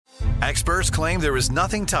Experts claim there is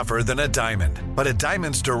nothing tougher than a diamond. But at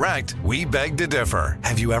Diamonds Direct, we beg to differ.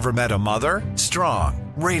 Have you ever met a mother?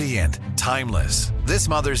 Strong, radiant, timeless. This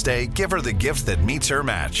Mother's Day, give her the gift that meets her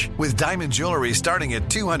match. With diamond jewelry starting at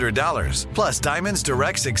 $200. Plus Diamonds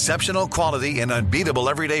Direct's exceptional quality and unbeatable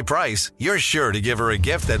everyday price, you're sure to give her a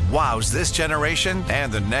gift that wows this generation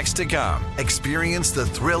and the next to come. Experience the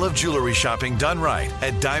thrill of jewelry shopping done right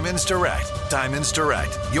at Diamonds Direct. Diamonds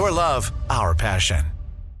Direct. Your love, our passion.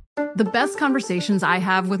 The best conversations I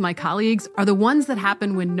have with my colleagues are the ones that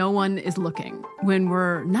happen when no one is looking, when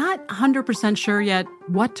we're not 100% sure yet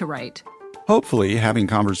what to write. Hopefully, having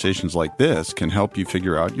conversations like this can help you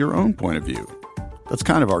figure out your own point of view. That's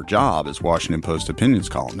kind of our job as Washington Post opinions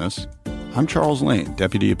columnists. I'm Charles Lane,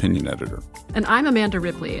 Deputy Opinion Editor. And I'm Amanda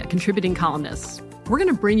Ripley, a contributing columnist. We're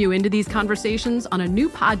going to bring you into these conversations on a new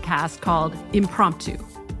podcast called Impromptu.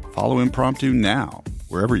 Follow Impromptu now,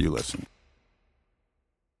 wherever you listen.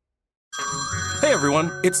 Hey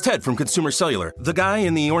everyone, it's Ted from Consumer Cellular, the guy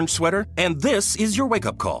in the orange sweater, and this is your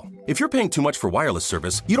wake-up call. If you're paying too much for wireless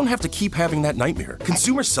service, you don't have to keep having that nightmare.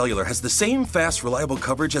 Consumer Cellular has the same fast, reliable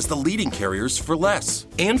coverage as the leading carriers for less.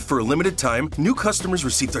 And for a limited time, new customers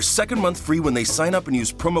receive their second month free when they sign up and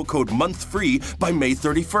use promo code MONTHFREE by May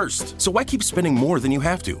 31st. So why keep spending more than you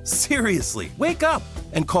have to? Seriously, wake up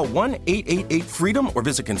and call 1-888-FREEDOM or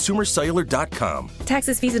visit consumercellular.com.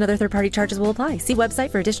 Taxes, fees, and other third-party charges will apply. See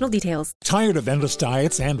website for additional details. Tired of endless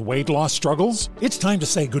diets and weight loss struggles? It's time to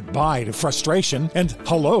say goodbye to frustration and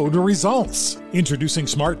hello to results. Introducing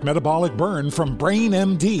Smart Metabolic Burn from Brain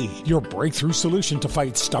MD, your breakthrough solution to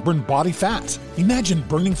fight stubborn body fat. Imagine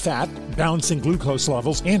burning fat, balancing glucose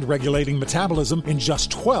levels, and regulating metabolism in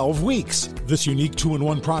just 12 weeks. This unique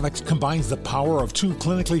 2-in-1 product combines the power of 2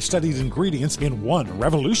 clinically studied ingredients in one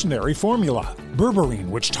revolutionary formula. Berberine,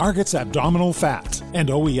 which targets abdominal fat, and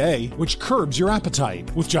OEA, which curbs your appetite.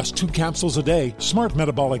 With just 2 capsules a day, Smart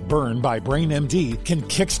Metabolic Burn by Brain MD can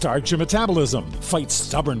kickstart your metabolism, fight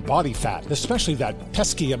stubborn body fat, especially that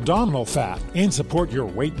pesky abdominal fat, and support your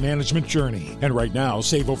weight management journey. And right now,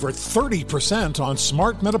 save over 30% on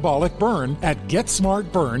Smart Metabolic Burn at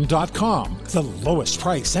GetSmartBurn.com. The lowest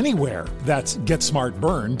price anywhere. That's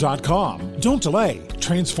GetSmartBurn.com. Don't delay.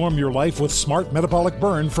 Transform your life with Smart Metabolic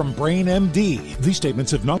Burn from Brain MD. These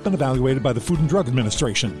statements have not been evaluated by the Food and Drug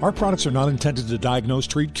Administration. Our products are not intended to diagnose,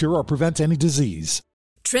 treat, cure, or prevent any disease.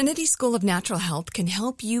 Trinity School of Natural Health can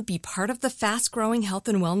help you be part of the fast-growing health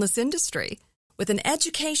and wellness industry. With an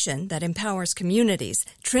education that empowers communities,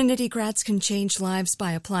 Trinity grads can change lives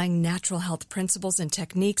by applying natural health principles and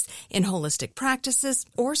techniques in holistic practices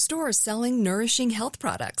or stores selling nourishing health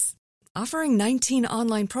products. Offering 19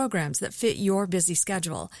 online programs that fit your busy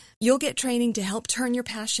schedule, you'll get training to help turn your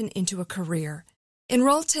passion into a career.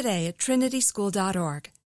 Enroll today at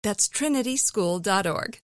trinityschool.org. That's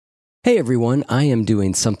trinityschool.org. Hey everyone, I am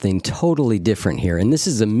doing something totally different here, and this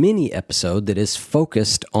is a mini episode that is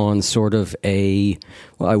focused on sort of I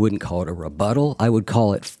wouldn't call it a rebuttal, I would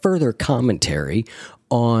call it further commentary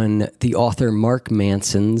on the author Mark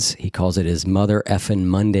Manson's, he calls it his Mother Effin'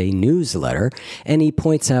 Monday newsletter, and he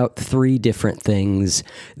points out 3 different things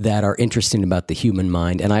that are interesting about the human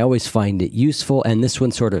mind, and I always find it useful, and this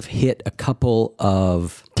one sort of hit a couple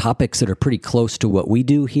of topics that are pretty close to what we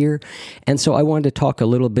do here, and so I wanted to talk a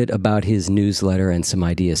little bit about his newsletter and some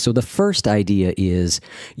ideas. So the first idea is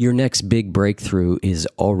your next big breakthrough is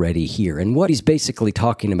already here, and what he's basically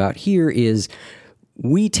talking about here is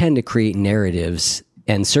we tend to create narratives,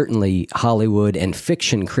 and certainly Hollywood and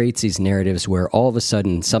fiction creates these narratives where all of a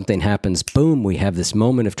sudden something happens, boom, we have this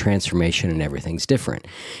moment of transformation and everything's different.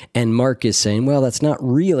 And Mark is saying, well, that's not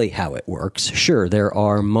really how it works. Sure, there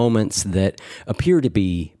are moments that appear to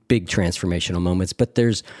be big transformational moments, but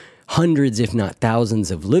there's hundreds, if not thousands,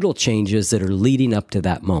 of little changes that are leading up to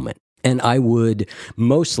that moment. And I would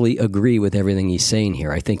mostly agree with everything he's saying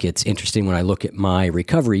here. I think it's interesting when I look at my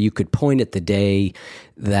recovery, you could point at the day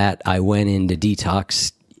that I went into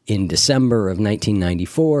detox in December of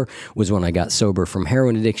 1994 was when I got sober from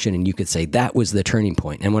heroin addiction, and you could say that was the turning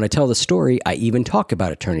point. And when I tell the story, I even talk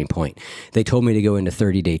about a turning point. They told me to go into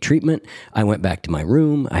 30-day treatment. I went back to my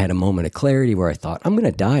room. I had a moment of clarity where I thought, I'm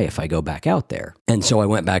going to die if I go back out there. And so I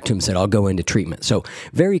went back to him and said, I'll go into treatment. So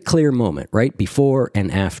very clear moment, right? Before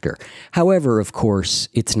and after. However, of course,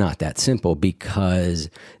 it's not that simple because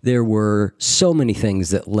there were so many things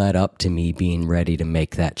that led up to me being ready to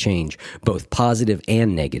make that change, both positive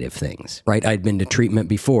and negative. negative things, right? I'd been to treatment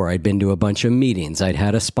before. I'd been to a bunch of meetings. I'd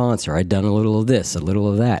had a sponsor. I'd done a little of this, a little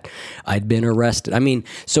of that. I'd been arrested. I mean,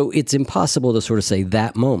 so it's impossible to sort of say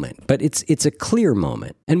that moment, but it's a clear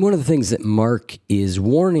moment. And one of the things that Mark is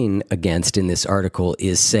warning against in this article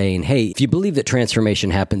is saying, hey, if you believe that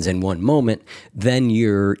transformation happens in one moment, then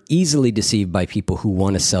you're easily deceived by people who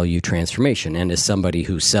want to sell you transformation. And as somebody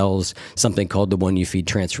who sells something called the One You Feed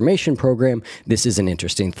Transformation Program, this is an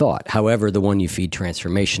interesting thought. However, the One You Feed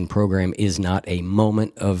Transformation Program is not a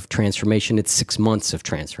moment of transformation. It's 6 months of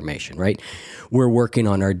transformation, right? We're working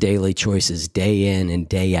on our daily choices day in and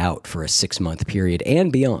day out for a 6-month period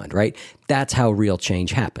and beyond, right? That's how real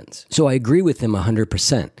change happens. So I agree with him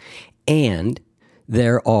 100%. And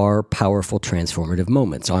there are powerful transformative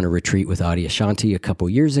moments. On a retreat with Adyashanti a couple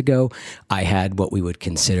years ago, I had what we would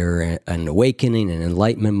consider an awakening, an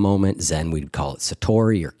enlightenment moment. Zen, we'd call it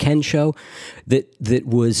Satori or Kensho, that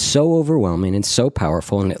was so overwhelming and so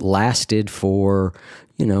powerful, and it lasted for,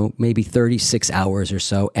 maybe 36 hours or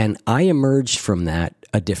so. And I emerged from that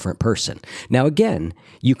a different person. Now, again,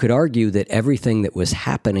 you could argue that everything that was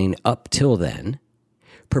happening up till then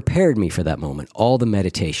prepared me for that moment. All the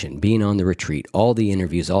meditation, being on the retreat, all the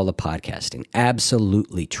interviews, all the podcasting,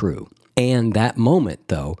 absolutely true. And that moment,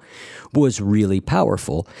 though, was really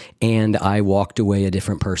powerful. And I walked away a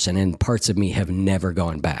different person, and parts of me have never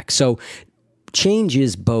gone back. So change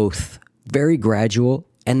is both very gradual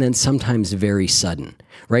and then sometimes very sudden,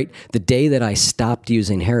 right? The day that I stopped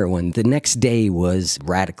using heroin, the next day was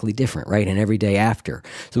radically different, right? And every day after.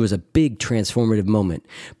 So it was a big transformative moment.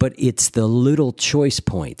 But it's the little choice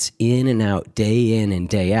points in and out, day in and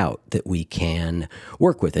day out, that we can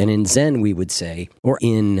work with. And in Zen, we would say, or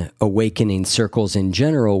in awakening circles in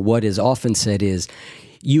general, what is often said is,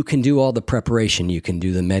 you can do all the preparation, you can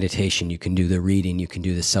do the meditation, you can do the reading, you can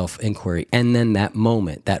do the self-inquiry. And then that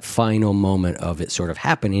moment, that final moment of it sort of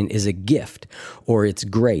happening is a gift, or it's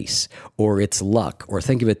grace, or it's luck, or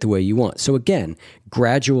think of it the way you want. So again,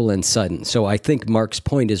 gradual and sudden. So I think Mark's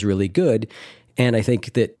point is really good. And I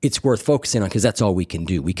think that it's worth focusing on because that's all we can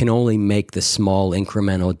do. We can only make the small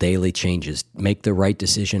incremental daily changes, make the right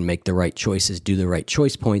decision, make the right choices, do the right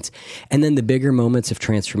choice points. And then the bigger moments of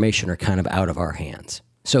transformation are kind of out of our hands.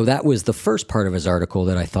 So that was the first part of his article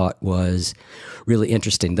that I thought was really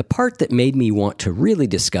interesting. The part that made me want to really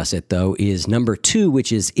discuss it, though, is number 2,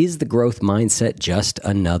 which is the growth mindset just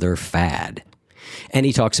another fad? And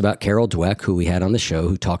he talks about Carol Dweck, who we had on the show,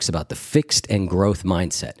 who talks about the fixed and growth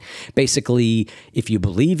mindset. Basically, if you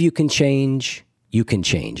believe you can change, you can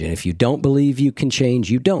change. And if you don't believe you can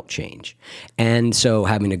change, you don't change. And so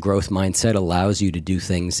having a growth mindset allows you to do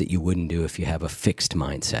things that you wouldn't do if you have a fixed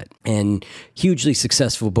mindset. And hugely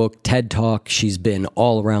successful book, TED Talk. She's been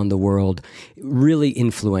all around the world. Really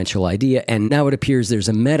influential idea. And now it appears there's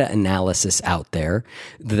a meta-analysis out there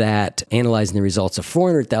that analyzing the results of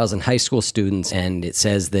 400,000 high school students. And it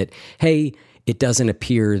says that, hey, it doesn't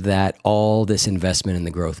appear that all this investment in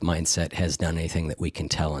the growth mindset has done anything that we can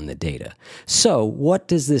tell in the data. So what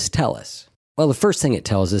does this tell us? Well, the first thing it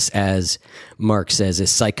tells us, as Mark says,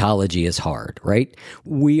 is psychology is hard, right?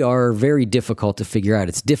 We are very difficult to figure out.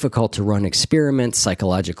 It's difficult to run experiments,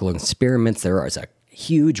 psychological experiments. There is a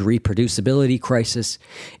huge reproducibility crisis,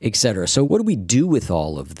 etc. So what do we do with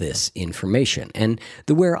all of this information? And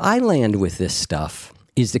where I land with this stuff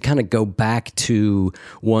is to kind of go back to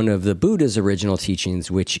one of the Buddha's original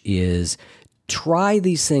teachings, which is try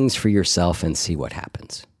these things for yourself and see what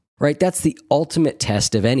happens, right? That's the ultimate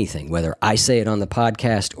test of anything, whether I say it on the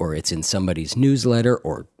podcast or it's in somebody's newsletter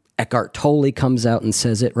or Eckhart Tolle comes out and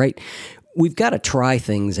says it, right? We've got to try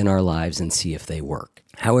things in our lives and see if they work.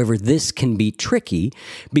 However, this can be tricky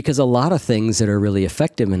because a lot of things that are really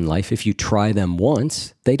effective in life, if you try them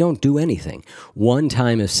once, they don't do anything. One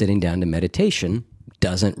time of sitting down to meditation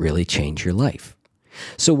doesn't really change your life.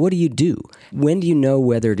 So what do you do? When do you know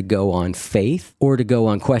whether to go on faith or to go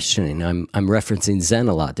on questioning? I'm referencing Zen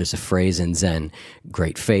a lot. There's a phrase in Zen,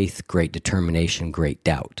 great faith, great determination, great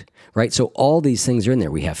doubt, right? So all these things are in there.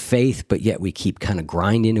 We have faith, but yet we keep kind of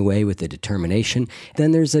grinding away with the determination.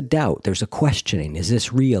 Then there's a doubt. There's a questioning. Is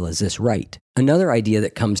this real? Is this right? Another idea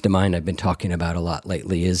that comes to mind I've been talking about a lot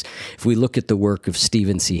lately is if we look at the work of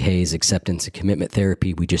Stephen C. Hayes, Acceptance and Commitment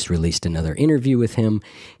Therapy, we just released another interview with him.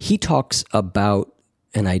 He talks about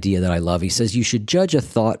an idea that I love. He says you should judge a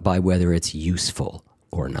thought by whether it's useful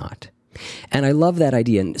or not. And I love that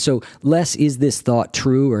idea. So less is this thought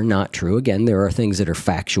true or not true? Again, there are things that are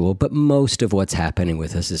factual, but most of what's happening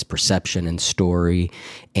with us is perception and story,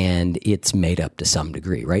 and it's made up to some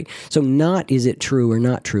degree, right? So not is it true or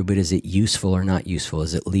not true, but is it useful or not useful?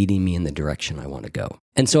 Is it leading me in the direction I want to go?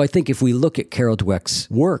 And so I think if we look at Carol Dweck's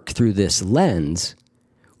work through this lens,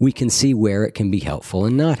 we can see where it can be helpful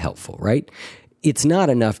and not helpful, right? It's not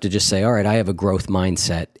enough to just say, all right, I have a growth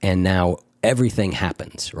mindset and now everything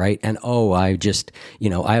happens, right? And I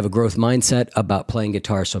have a growth mindset about playing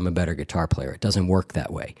guitar, so I'm a better guitar player. It doesn't work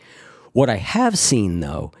that way. What I have seen,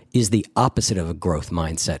 though, is the opposite of a growth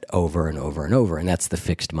mindset over and over and over, and that's the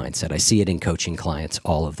fixed mindset. I see it in coaching clients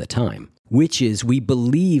all of the time, which is we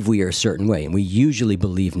believe we are a certain way, and we usually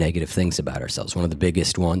believe negative things about ourselves. One of the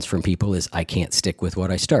biggest ones from people is, I can't stick with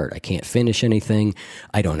what I start. I can't finish anything.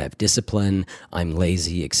 I don't have discipline. I'm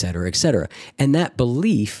lazy, et cetera, et cetera. And that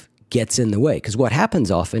belief gets in the way, because what happens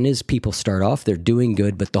often is people start off, they're doing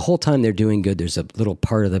good, but the whole time they're doing good, there's a little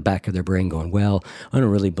part of the back of their brain going, well, I don't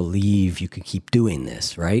really believe you can keep doing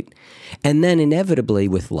this, right? And then inevitably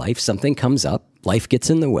with life, something comes up, life gets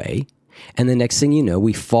in the way, and the next thing you know,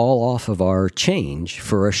 we fall off of our change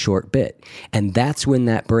for a short bit. And that's when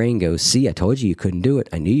that brain goes, see, I told you you couldn't do it.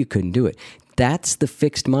 I knew you couldn't do it. That's the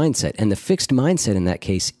fixed mindset. And the fixed mindset in that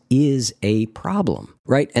case is a problem,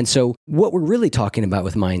 right? And so what we're really talking about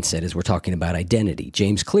with mindset is we're talking about identity.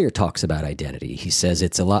 James Clear talks about identity. He says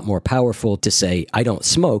it's a lot more powerful to say, I don't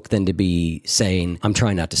smoke than to be saying, I'm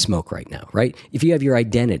trying not to smoke right now, right? If you have your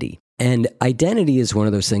identity, and identity is one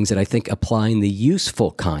of those things that I think applying the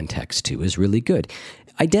useful context to is really good.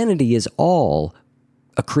 Identity is all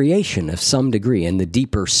a creation of some degree, and the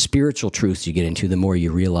deeper spiritual truths you get into, the more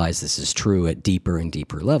you realize this is true at deeper and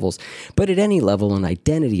deeper levels. But at any level, an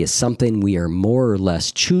identity is something we are more or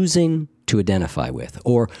less choosing to identify with,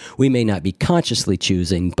 or we may not be consciously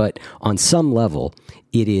choosing, but on some level,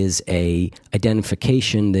 it is a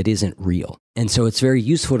identification that isn't real. And so it's very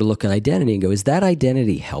useful to look at identity and go, is that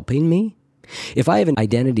identity helping me? If I have an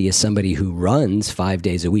identity as somebody who runs 5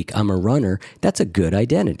 days a week, I'm a runner, that's a good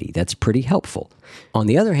identity. That's pretty helpful. On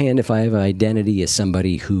the other hand, if I have an identity as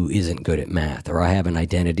somebody who isn't good at math, or I have an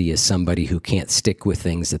identity as somebody who can't stick with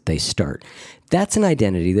things that they start, that's an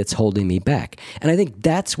identity that's holding me back. And I think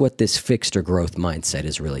that's what this fixed or growth mindset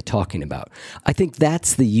is really talking about. I think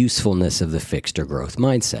that's the usefulness of the fixed or growth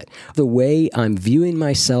mindset. The way I'm viewing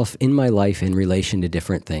myself in my life in relation to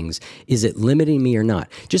different things, is it limiting me or not?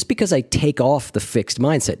 Just because I take off the fixed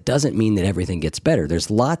mindset doesn't mean that everything gets better. There's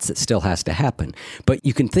lots that still has to happen. But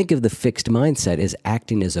you can think of the fixed mindset as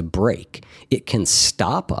acting as a brake. It can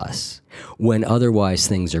stop us when otherwise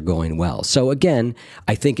things are going well. So again,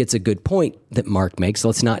 I think it's a good point that Mark makes.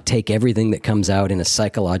 Let's not take everything that comes out in a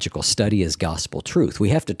psychological study as gospel truth. We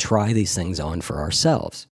have to try these things on for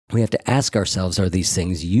ourselves. We have to ask ourselves, are these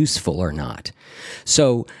things useful or not?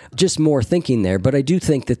 So just more thinking there, but I do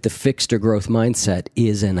think that the fixed or growth mindset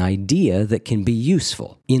is an idea that can be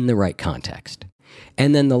useful in the right context.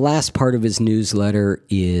 And then the last part of his newsletter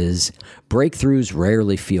is breakthroughs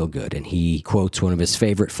rarely feel good. And he quotes one of his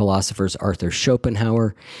favorite philosophers, Arthur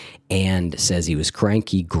Schopenhauer, and says he was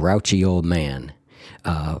cranky, grouchy old man,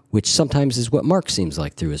 which sometimes is what Mark seems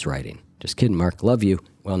like through his writing. Just kidding, Mark. Love you.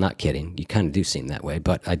 Well, not kidding. You kind of do seem that way,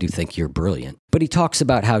 but I do think you're brilliant. But he talks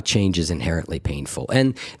about how change is inherently painful.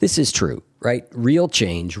 And this is true, right? Real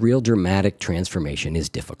change, real dramatic transformation is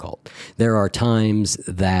difficult. There are times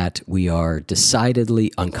that we are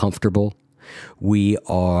decidedly uncomfortable. We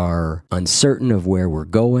are uncertain of where we're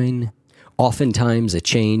going. Oftentimes, a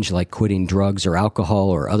change like quitting drugs or alcohol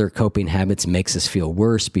or other coping habits makes us feel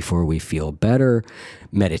worse before we feel better.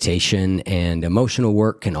 Meditation and emotional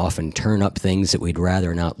work can often turn up things that we'd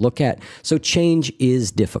rather not look at. So change is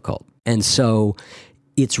difficult. And so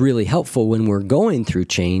it's really helpful when we're going through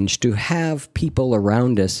change to have people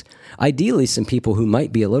around us, ideally some people who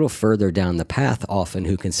might be a little further down the path often,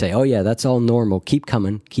 who can say, oh yeah, that's all normal, keep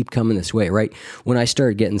coming this way, right? When I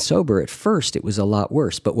started getting sober at first, it was a lot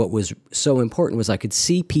worse. But what was so important was I could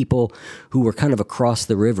see people who were kind of across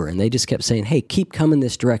the river, and they just kept saying, hey, keep coming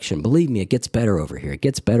this direction. Believe me, it gets better over here. It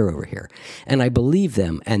gets better over here. And I believed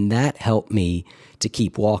them, and that helped me to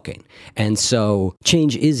keep walking. And so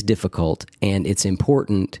change is difficult, and it's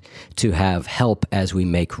important to have help as we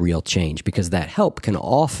make real change, because that help can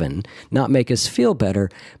often not make us feel better,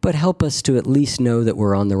 but help us to at least know that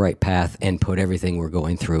we're on the right path and put everything we're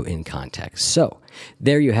going through in context. So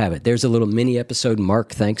there you have it. There's a little mini episode.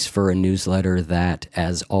 Mark, thanks for a newsletter that,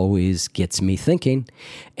 as always, gets me thinking.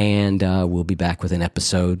 And we'll be back with an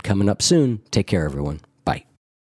episode coming up soon. Take care, everyone.